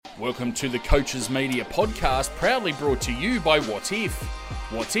Welcome to the Coaches Media Podcast, proudly brought to you by What If?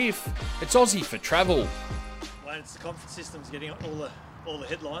 What If? It's Aussie for travel. Wayne, it's the conference system's getting all the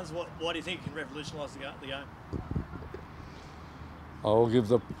headlines. Why do you think it can revolutionise the game? We'll give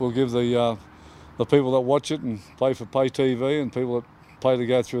the people that watch it and pay for pay TV and people that pay to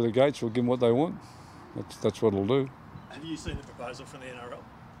go through the gates, we'll give them what they want. That's what it'll do. Have you seen the proposal from the NRL?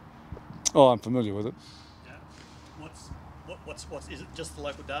 Oh, I'm familiar with it. Yeah. What's is it just the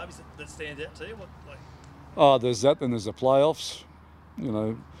local derbies that stand out to you? There's that. Then there's the playoffs.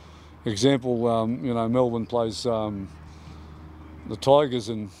 Example. Melbourne plays the Tigers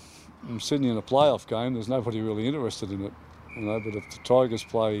in Sydney in a playoff game. There's nobody really interested in it. But if the Tigers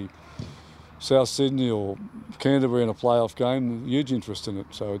play South Sydney or Canterbury in a playoff game, huge interest in it.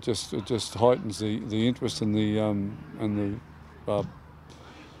 So it just heightens the interest in the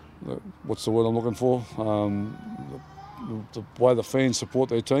what's the word I'm looking for? The way the fans support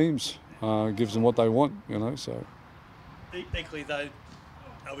their teams gives them what they want. So. Equally though,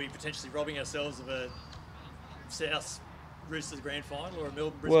 are we potentially robbing ourselves of a South Roosters grand final or a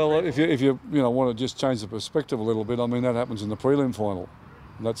Melbourne Brisbane grand final? If you want to just change the perspective a little bit, I mean that happens in the prelim final.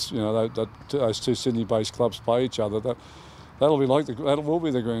 That's those two Sydney-based clubs play each other. That will be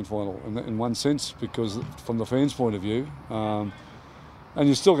the grand final in one sense, because from the fans' point of view, and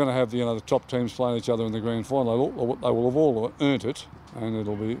you're still going to have the top teams playing each other in the grand final. They will have all earned it, and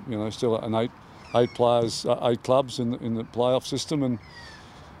it'll be still an eight clubs in the playoff system, and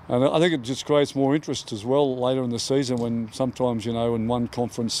I think it just creates more interest as well later in the season, when sometimes when one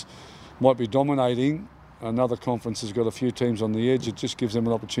conference might be dominating, another conference has got a few teams on the edge. It just gives them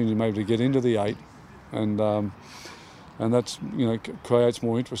an opportunity maybe to get into the eight, and that's creates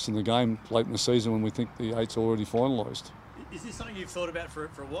more interest in the game late in the season when we think the eight's already finalised. Is this something you've thought about for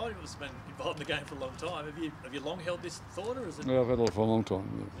a while? You've been involved in the game for a long time. Have you long held this thought, or is it? Yeah, I've had it for a long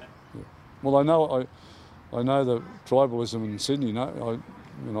time. Yeah. Well, I know the tribalism in Sydney.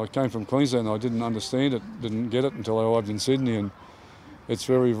 I came from Queensland. I didn't understand it, didn't get it until I arrived in Sydney, and it's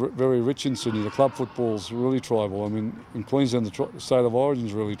very, very rich in Sydney. The club football's really tribal. I mean, in Queensland, the state of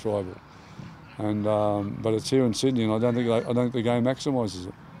origin's really tribal, and but it's here in Sydney, and I don't think the game maximises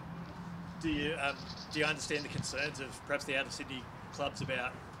it. Do you understand the concerns of perhaps the out of Sydney clubs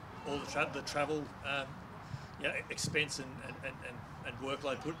about all the travel expense and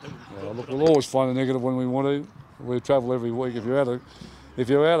workload put? We'll always find a negative when we want to. We travel every week. If you're out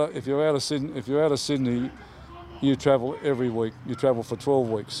of Sydney, you travel every week. You travel for 12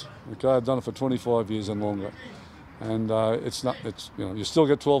 weeks. Okay, I've done it for 25 years and longer, and you still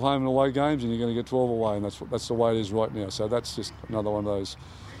get 12 home and away games, and you're going to get 12 away, and that's the way it is right now. So that's just another one of those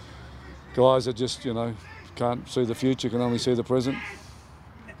guys that just can't see the future, can only see the present.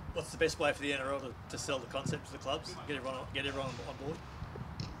 What's the best way for the NRL to sell the concept to the clubs? Get everyone on board?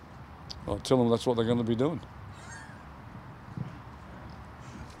 I'll tell them that's what they're going to be doing.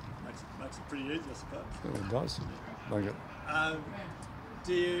 Makes it pretty easy, I suppose. Yeah, it does. Thank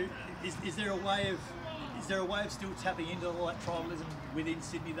you. Is there a way of still tapping into all that tribalism within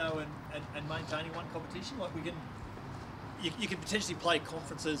Sydney though, and maintaining one competition? Like you can potentially play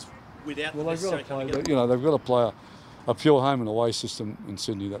conferences without. Well, they've got to play a pure home and away system in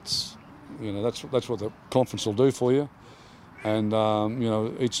Sydney. That's what the conference will do for you, and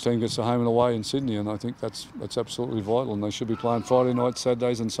each team gets a home and away in Sydney, and I think that's absolutely vital. And they should be playing Friday nights,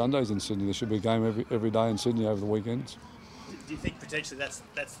 Saturdays, and Sundays in Sydney. There should be a game every day in Sydney over the weekends. Do you think potentially that's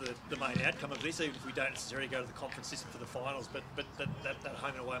the main outcome of this, even if we don't necessarily go to the conference system for the finals, but that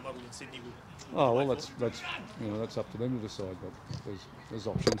home and away model in Sydney would? That's up to them to decide. But there's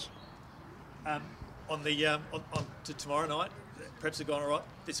options. On to tomorrow night, perhaps have gone all right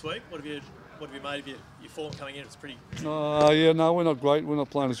this week. What have you made of your form coming in? It's pretty. We're not great. We're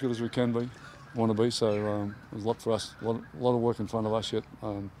not playing as good as we can be, want to be. So there's a lot for us, a lot of work in front of us yet.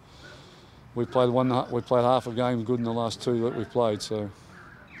 We played half a game good in the last two that we've played. So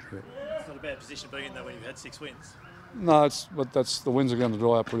yeah. It's not a bad position to be in though when you've had 6 wins. No, but the wins are going to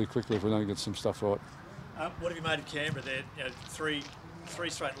dry up pretty quickly if we don't get some stuff right. What have you made of Canberra? They're three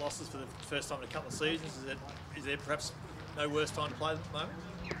straight losses for the first time in a couple of seasons. Is there perhaps no worse time to play them at the moment?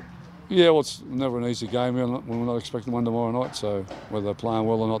 Yeah, well, it's never an easy game. We're not expecting one tomorrow night, so whether they're playing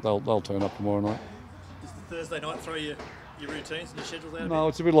well or not, they'll turn up tomorrow night. Does the Thursday night throw your routines and your schedules out? No,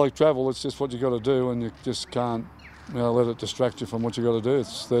 it's a bit like travel. It's just what you got to do, and you just can't let it distract you from what you got to do.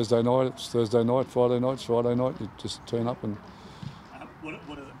 It's Thursday night. Friday night's Friday night. You just turn up and. What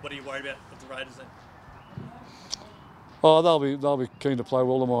are you worried about with the Raiders then? Oh, they'll be keen to play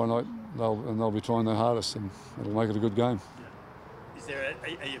well tomorrow night. They'll be trying their hardest, and it'll make it a good game. Yeah.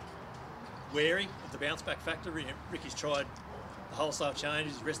 Are you wary of the bounce back factor? Ricky's tried wholesale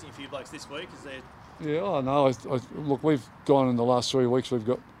changes, resting a few blokes this week? Is there? Yeah, I know. Look, we've gone in the last 3 weeks. We've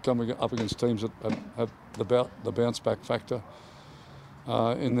got come up against teams that have the bounce back factor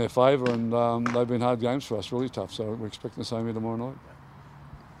in their favour, and they've been hard games for us, really tough. So we're expecting the same here tomorrow night.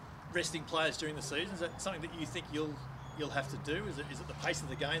 Resting players during the season, is that something that you think you'll have to do? Is it the pace of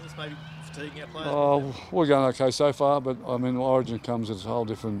the game that's maybe fatiguing our players? We're going okay so far, but I mean, Origin comes as a whole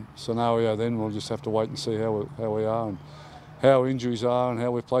different scenario. Then we'll just have to wait and see how we are and how injuries are and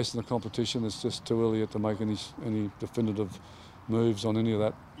how we're placed in the competition. It's just too early yet to make any definitive moves on any of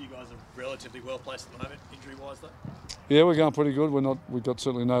that. You guys are relatively well placed at the moment, injury-wise, though. Yeah, we're going pretty good. We've got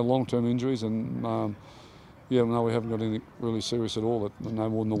certainly no long-term injuries, and we haven't got anything really serious at all. No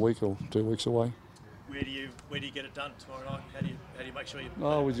more than a week or 2 weeks away. Where do you get it done tomorrow night? How do you make sure you?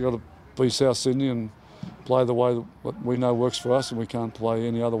 We've got to be South Sydney and play the way that we know works for us, and we can't play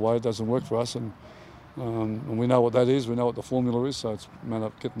any other way. It doesn't work for us, and we know what that is. We know what the formula is. So it's a matter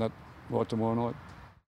of getting that right tomorrow night.